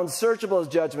God. How unsearchable his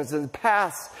judgments and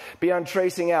paths beyond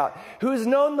tracing out. Who has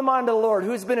known the mind of the Lord?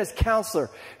 Who has been his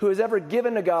counselor? Who has ever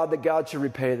given to God that God should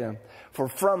repay them? For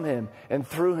from him and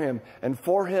through him and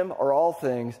for him are all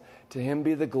things. To him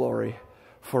be the glory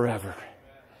forever.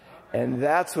 And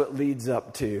that's what leads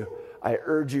up to, I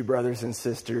urge you, brothers and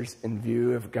sisters, in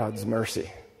view of God's mercy.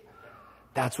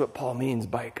 That's what Paul means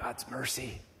by God's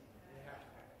mercy.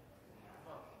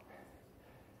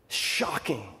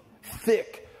 Shocking,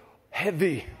 thick,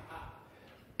 heavy,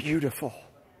 beautiful.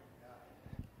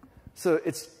 So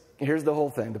here's the whole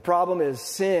thing. The problem is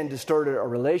sin distorted our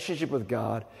relationship with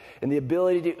God and the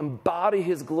ability to embody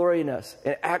his glory in us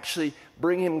and actually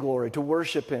bring him glory, to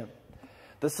worship him.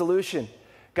 The solution,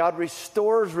 God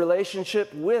restores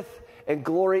relationship with and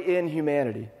glory in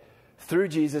humanity through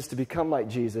Jesus to become like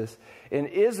Jesus. And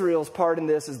Israel's part in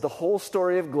this is the whole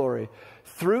story of glory.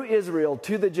 Through Israel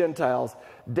to the Gentiles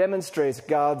demonstrates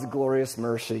God's glorious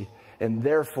mercy. And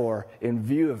therefore, in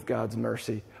view of God's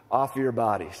mercy, offer your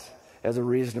bodies as a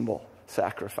reasonable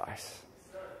sacrifice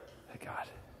to God.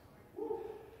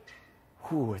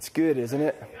 Ooh, it's good, isn't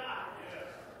it?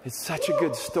 It's such a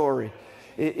good story.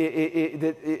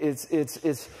 It's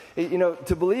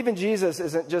to believe in Jesus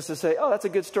isn't just to say, oh, that's a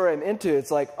good story, I'm into it. It's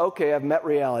like, okay, I've met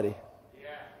reality.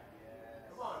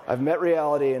 I've met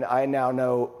reality, and I now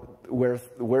know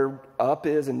where up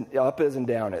is and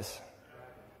down is.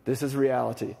 This is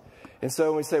reality. And so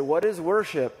when we say, what is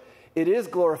worship? It is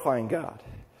glorifying God.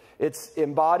 It's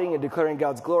embodying and declaring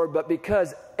God's glory, but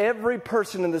because every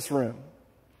person in this room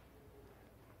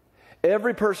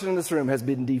has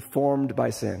been deformed by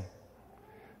sin.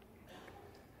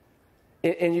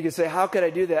 And you can say, how could I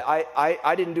do that?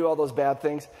 I didn't do all those bad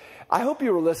things. I hope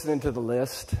you were listening to the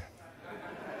list.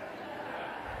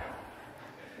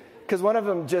 Because one of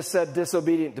them just said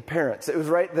disobedient to parents. It was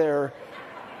right there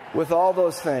with all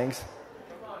those things.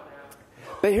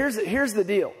 But here's the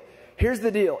deal. Here's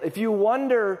the deal. If you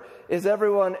wonder, is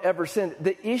everyone ever sinned?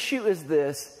 The issue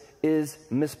is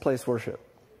misplaced worship.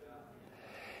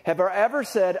 Have I ever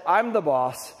said, I'm the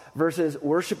boss versus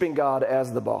worshiping God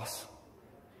as the boss?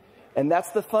 And that's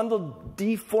the fundamental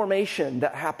deformation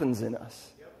that happens in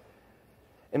us.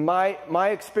 And my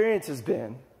experience has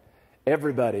been,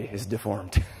 everybody is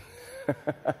deformed.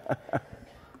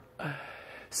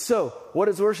 So, what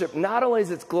is worship? Not only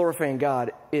is it glorifying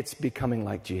God, it's becoming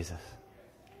like Jesus.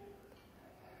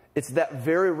 It's that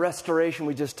very restoration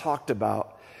we just talked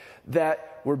about,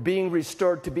 that we're being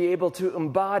restored to be able to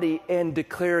embody and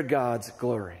declare God's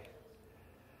glory.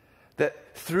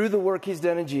 That through the work he's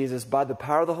done in Jesus, by the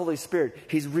power of the Holy Spirit,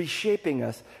 he's reshaping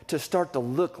us to start to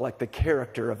look like the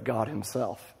character of God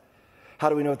himself. How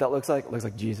do we know what that looks like? It looks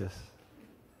like Jesus.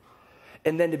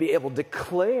 And then to be able to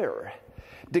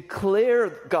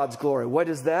declare God's glory. What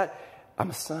is that? I'm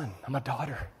a son. I'm a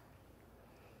daughter.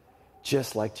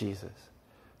 Just like Jesus.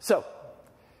 So,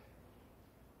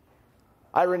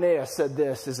 Irenaeus said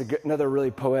this is another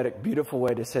really poetic, beautiful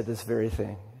way to say this very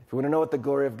thing. If you want to know what the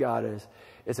glory of God is,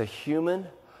 it's a human,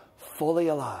 fully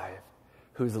alive,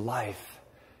 whose life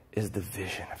is the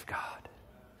vision of God.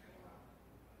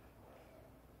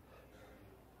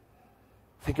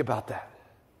 Think about that.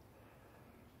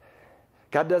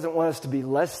 God doesn't want us to be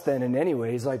less than in any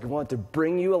way. He's like, I want to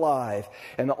bring you alive.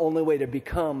 And the only way to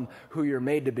become who you're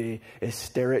made to be is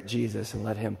stare at Jesus and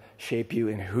let him shape you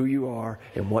in who you are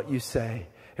and what you say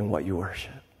and what you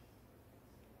worship.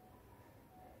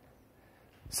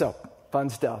 So, fun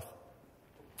stuff.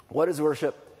 What is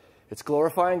worship? It's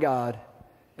glorifying God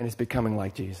and it's becoming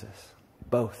like Jesus.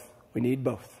 Both. We need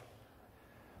both.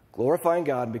 Glorifying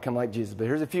God and become like Jesus. But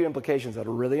here's a few implications that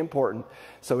are really important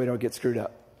so we don't get screwed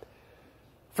up.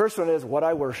 First one is, what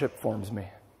I worship forms me.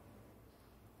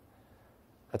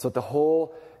 That's what the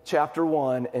whole chapter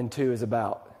 1 and 2 is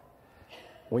about.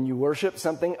 When you worship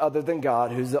something other than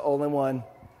God, who's the only one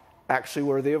actually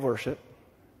worthy of worship,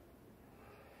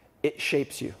 it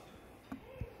shapes you.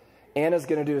 Anna's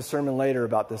going to do a sermon later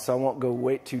about this, so I won't go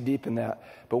way too deep in that.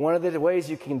 But one of the ways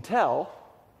you can tell,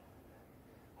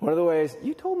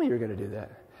 you told me you were going to do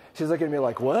that. She's looking at me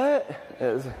like, what?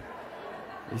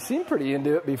 You seemed pretty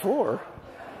into it before.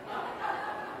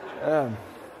 One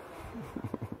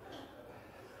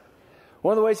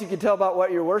of the ways you can tell about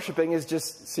what you're worshiping is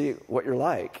just see what you're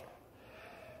like.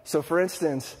 So, for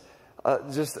instance,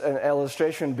 just an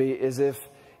illustration would be is if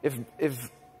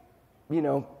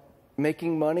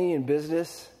making money in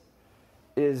business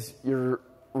is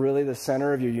really the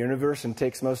center of your universe and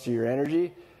takes most of your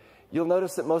energy, you'll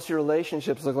notice that most of your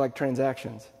relationships look like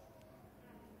transactions.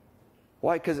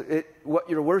 Why? Because what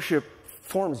your worship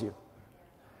forms you.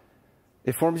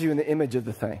 It forms you in the image of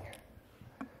the thing.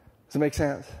 Does it make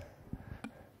sense?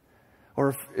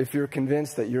 Or if you're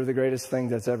convinced that you're the greatest thing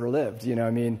that's ever lived,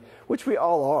 which we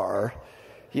all are,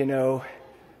 in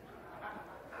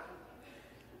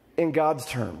God's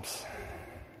terms.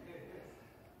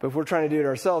 But if we're trying to do it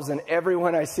ourselves, then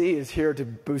everyone I see is here to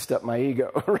boost up my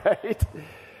ego, right?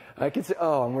 I can say,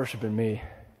 oh, I'm worshiping me.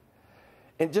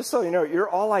 And just so you know, you're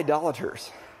all idolaters.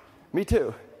 Me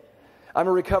too. I'm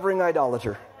a recovering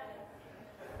idolater.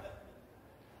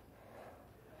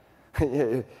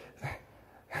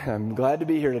 I'm glad to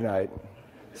be here tonight,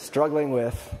 struggling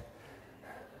with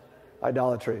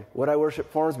idolatry. What I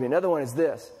worship forms me. Another one is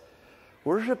this.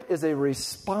 Worship is a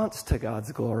response to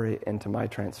God's glory and to my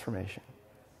transformation.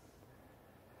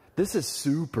 This is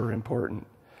super important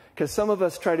because some of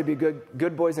us try to be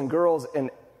good boys and girls and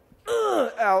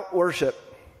out worship.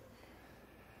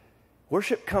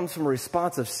 Worship comes from a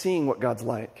response of seeing what God's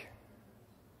like.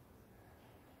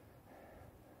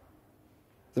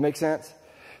 Does that make sense?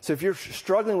 So if you're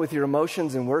struggling with your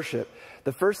emotions in worship,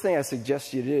 the first thing I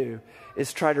suggest you do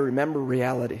is try to remember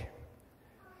reality.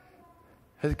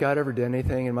 Has God ever done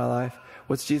anything in my life?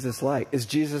 What's Jesus like? Is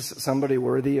Jesus somebody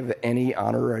worthy of any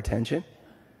honor or attention?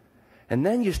 And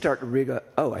then you start to realize,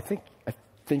 oh, I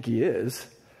think he is.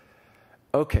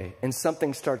 Okay, and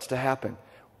something starts to happen.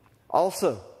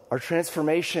 Also, our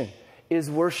transformation is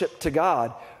worship to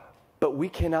God, but we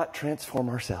cannot transform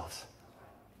ourselves.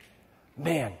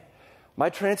 Man, my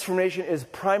transformation is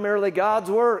primarily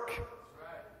God's work.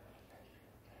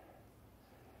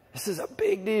 This is a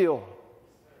big deal.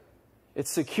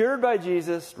 It's secured by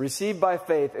Jesus, received by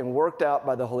faith, and worked out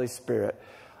by the Holy Spirit.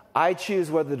 I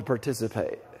choose whether to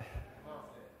participate.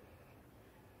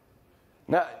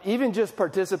 Now, even just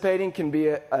participating can be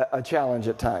a challenge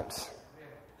at times,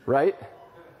 right?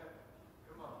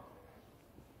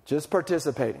 Just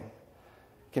participating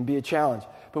can be a challenge.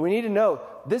 But we need to know,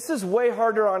 this is way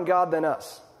harder on God than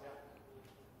us.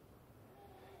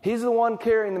 He's the one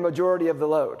carrying the majority of the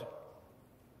load.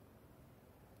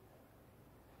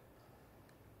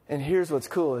 And here's what's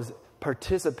cool is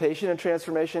participation in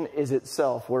transformation is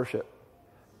itself worship.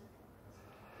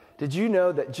 Did you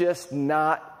know that just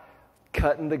not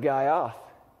cutting the guy off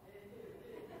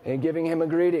and giving him a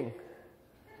greeting,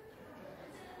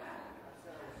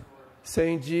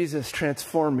 saying, Jesus,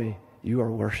 transform me, you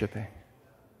are worshiping.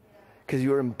 Because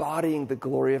you are embodying the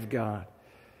glory of God,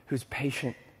 who's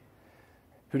patient,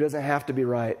 who doesn't have to be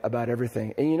right about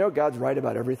everything. And you know God's right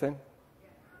about everything.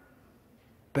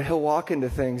 But he'll walk into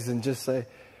things and just say,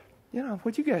 you know,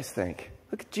 what do you guys think?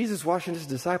 Look at Jesus washing his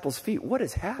disciples' feet. What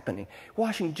is happening?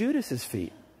 Washing Judas's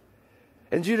feet.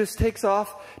 And Judas takes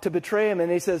off to betray him,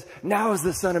 and he says, now is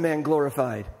the Son of Man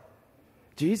glorified.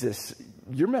 Jesus,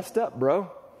 you're messed up, bro.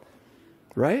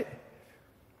 Right?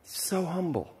 So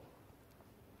humble.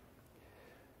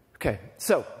 Okay,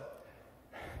 so,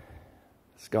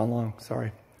 it's gone long,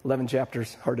 sorry. 11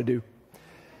 chapters, hard to do.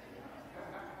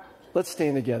 Let's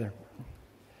stand together.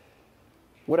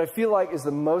 What I feel like is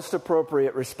the most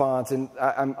appropriate response, and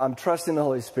I'm trusting the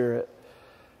Holy Spirit,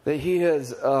 that he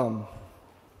has,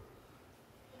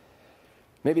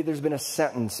 maybe there's been a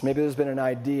sentence, maybe there's been an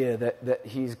idea that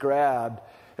he's grabbed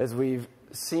as we've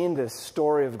seen this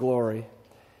story of glory.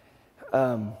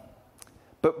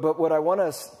 But what I want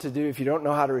us to do, if you don't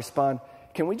know how to respond,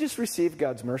 can we just receive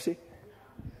God's mercy?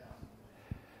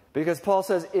 Because Paul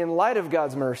says, in light of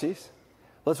God's mercies,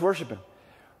 let's worship him.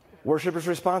 Worship is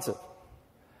responsive.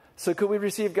 So could we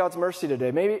receive God's mercy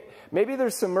today? Maybe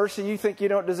there's some mercy you think you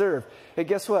don't deserve. Hey,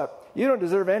 guess what? You don't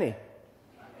deserve any.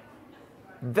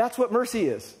 That's what mercy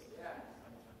is.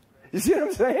 You see what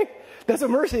I'm saying? That's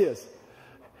what mercy is.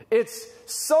 It's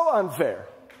so unfair.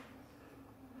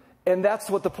 And that's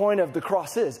what the point of the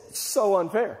cross is. It's so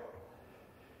unfair.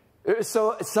 It's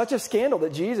such a scandal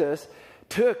that Jesus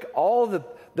took all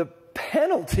the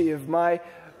penalty of my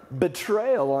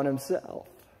betrayal on himself.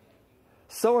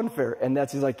 So unfair. And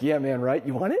he's like, yeah, man, right?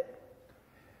 You want it?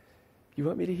 You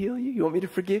want me to heal you? You want me to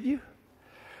forgive you?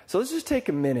 So let's just take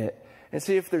a minute and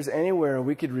see if there's anywhere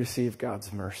we could receive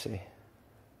God's mercy.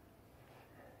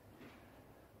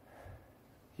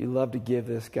 You love to give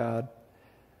this, God.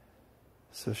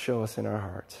 So show us in our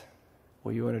hearts.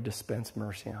 Will you want to dispense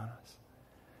mercy on us?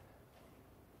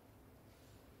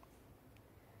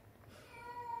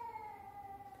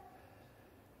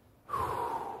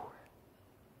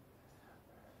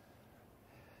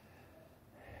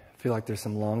 I feel like there's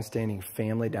some long-standing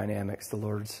family dynamics the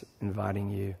Lord's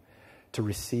inviting you to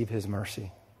receive his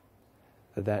mercy.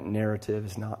 That narrative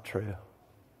is not true.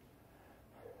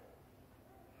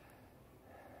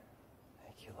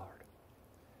 Thank you, Lord.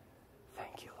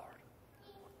 Thank you, Lord.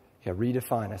 Yeah,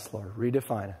 redefine us, Lord.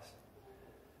 Redefine us.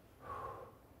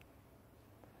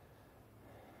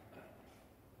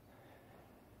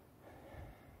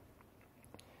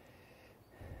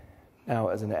 Now,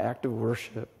 as an act of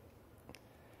worship,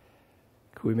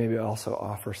 could we maybe also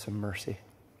offer some mercy?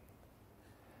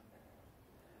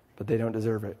 But they don't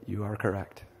deserve it. You are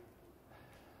correct.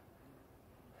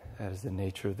 That is the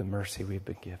nature of the mercy we've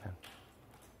been given. Thank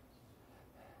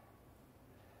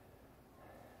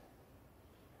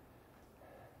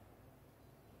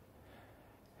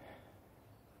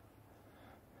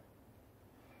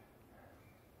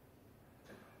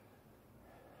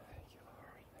you,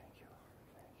 Lord. Thank you, Lord.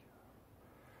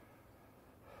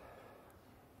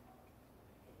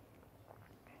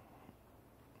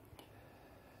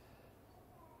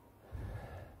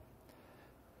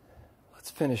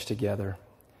 finish together.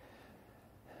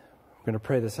 We're going to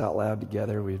pray this out loud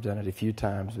together. We've done it a few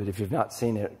times, but if you've not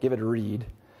seen it, give it a read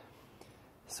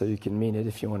so you can mean it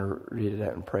if you want to read it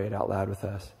out and pray it out loud with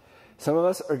us. Some of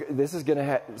us, this is going to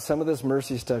have, some of this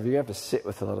mercy stuff, you have to sit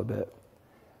with a little bit.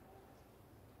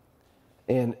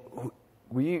 And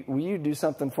will you do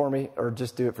something for me, or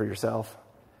just do it for yourself?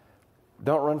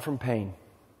 Don't run from pain.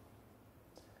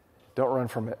 Don't run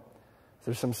from it.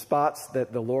 There's some spots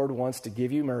that the Lord wants to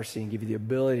give you mercy and give you the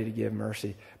ability to give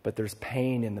mercy, but there's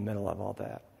pain in the middle of all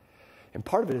that. And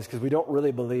part of it is because we don't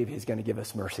really believe he's going to give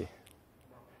us mercy.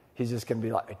 He's just going to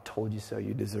be like, I told you so,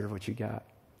 you deserve what you got.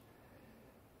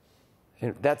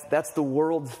 And that's the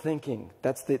world's thinking.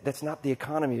 That's not the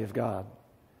economy of God.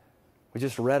 We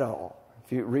just read all.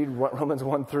 If you read Romans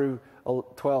 1 through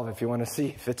 12, if you want to see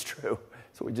if it's true.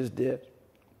 That's what we just did.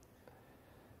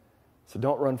 So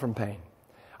don't run from pain.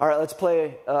 All right, let's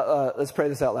pray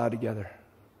this out loud together.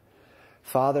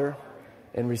 Father,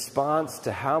 in response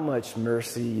to how much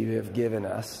mercy you have given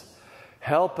us,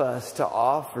 help us to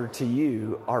offer to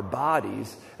you our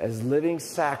bodies as living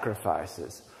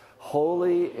sacrifices,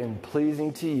 holy and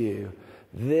pleasing to you.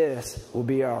 This will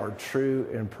be our true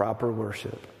and proper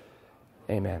worship.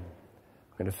 Amen.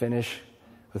 I'm going to finish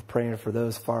with praying for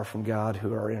those far from God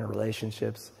who are in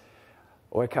relationships.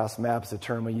 Oikos Map is a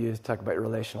term we use to talk about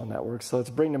relational networks. So let's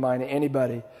bring to mind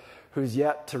anybody who's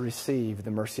yet to receive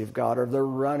the mercy of God, or they're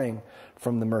running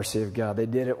from the mercy of God. They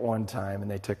did it one time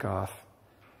and they took off.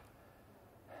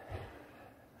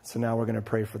 So now we're going to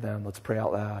pray for them. Let's pray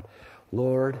out loud.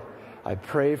 Lord, I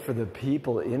pray for the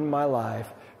people in my life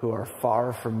who are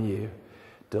far from you.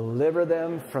 Deliver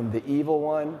them from the evil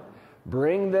one.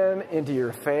 Bring them into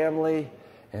your family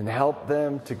and help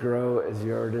them to grow as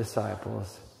your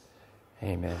disciples.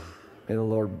 Amen. May the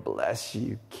Lord bless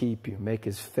you, keep you, make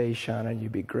his face shine on you,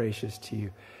 be gracious to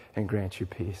you, and grant you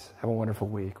peace. Have a wonderful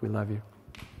week. We love you.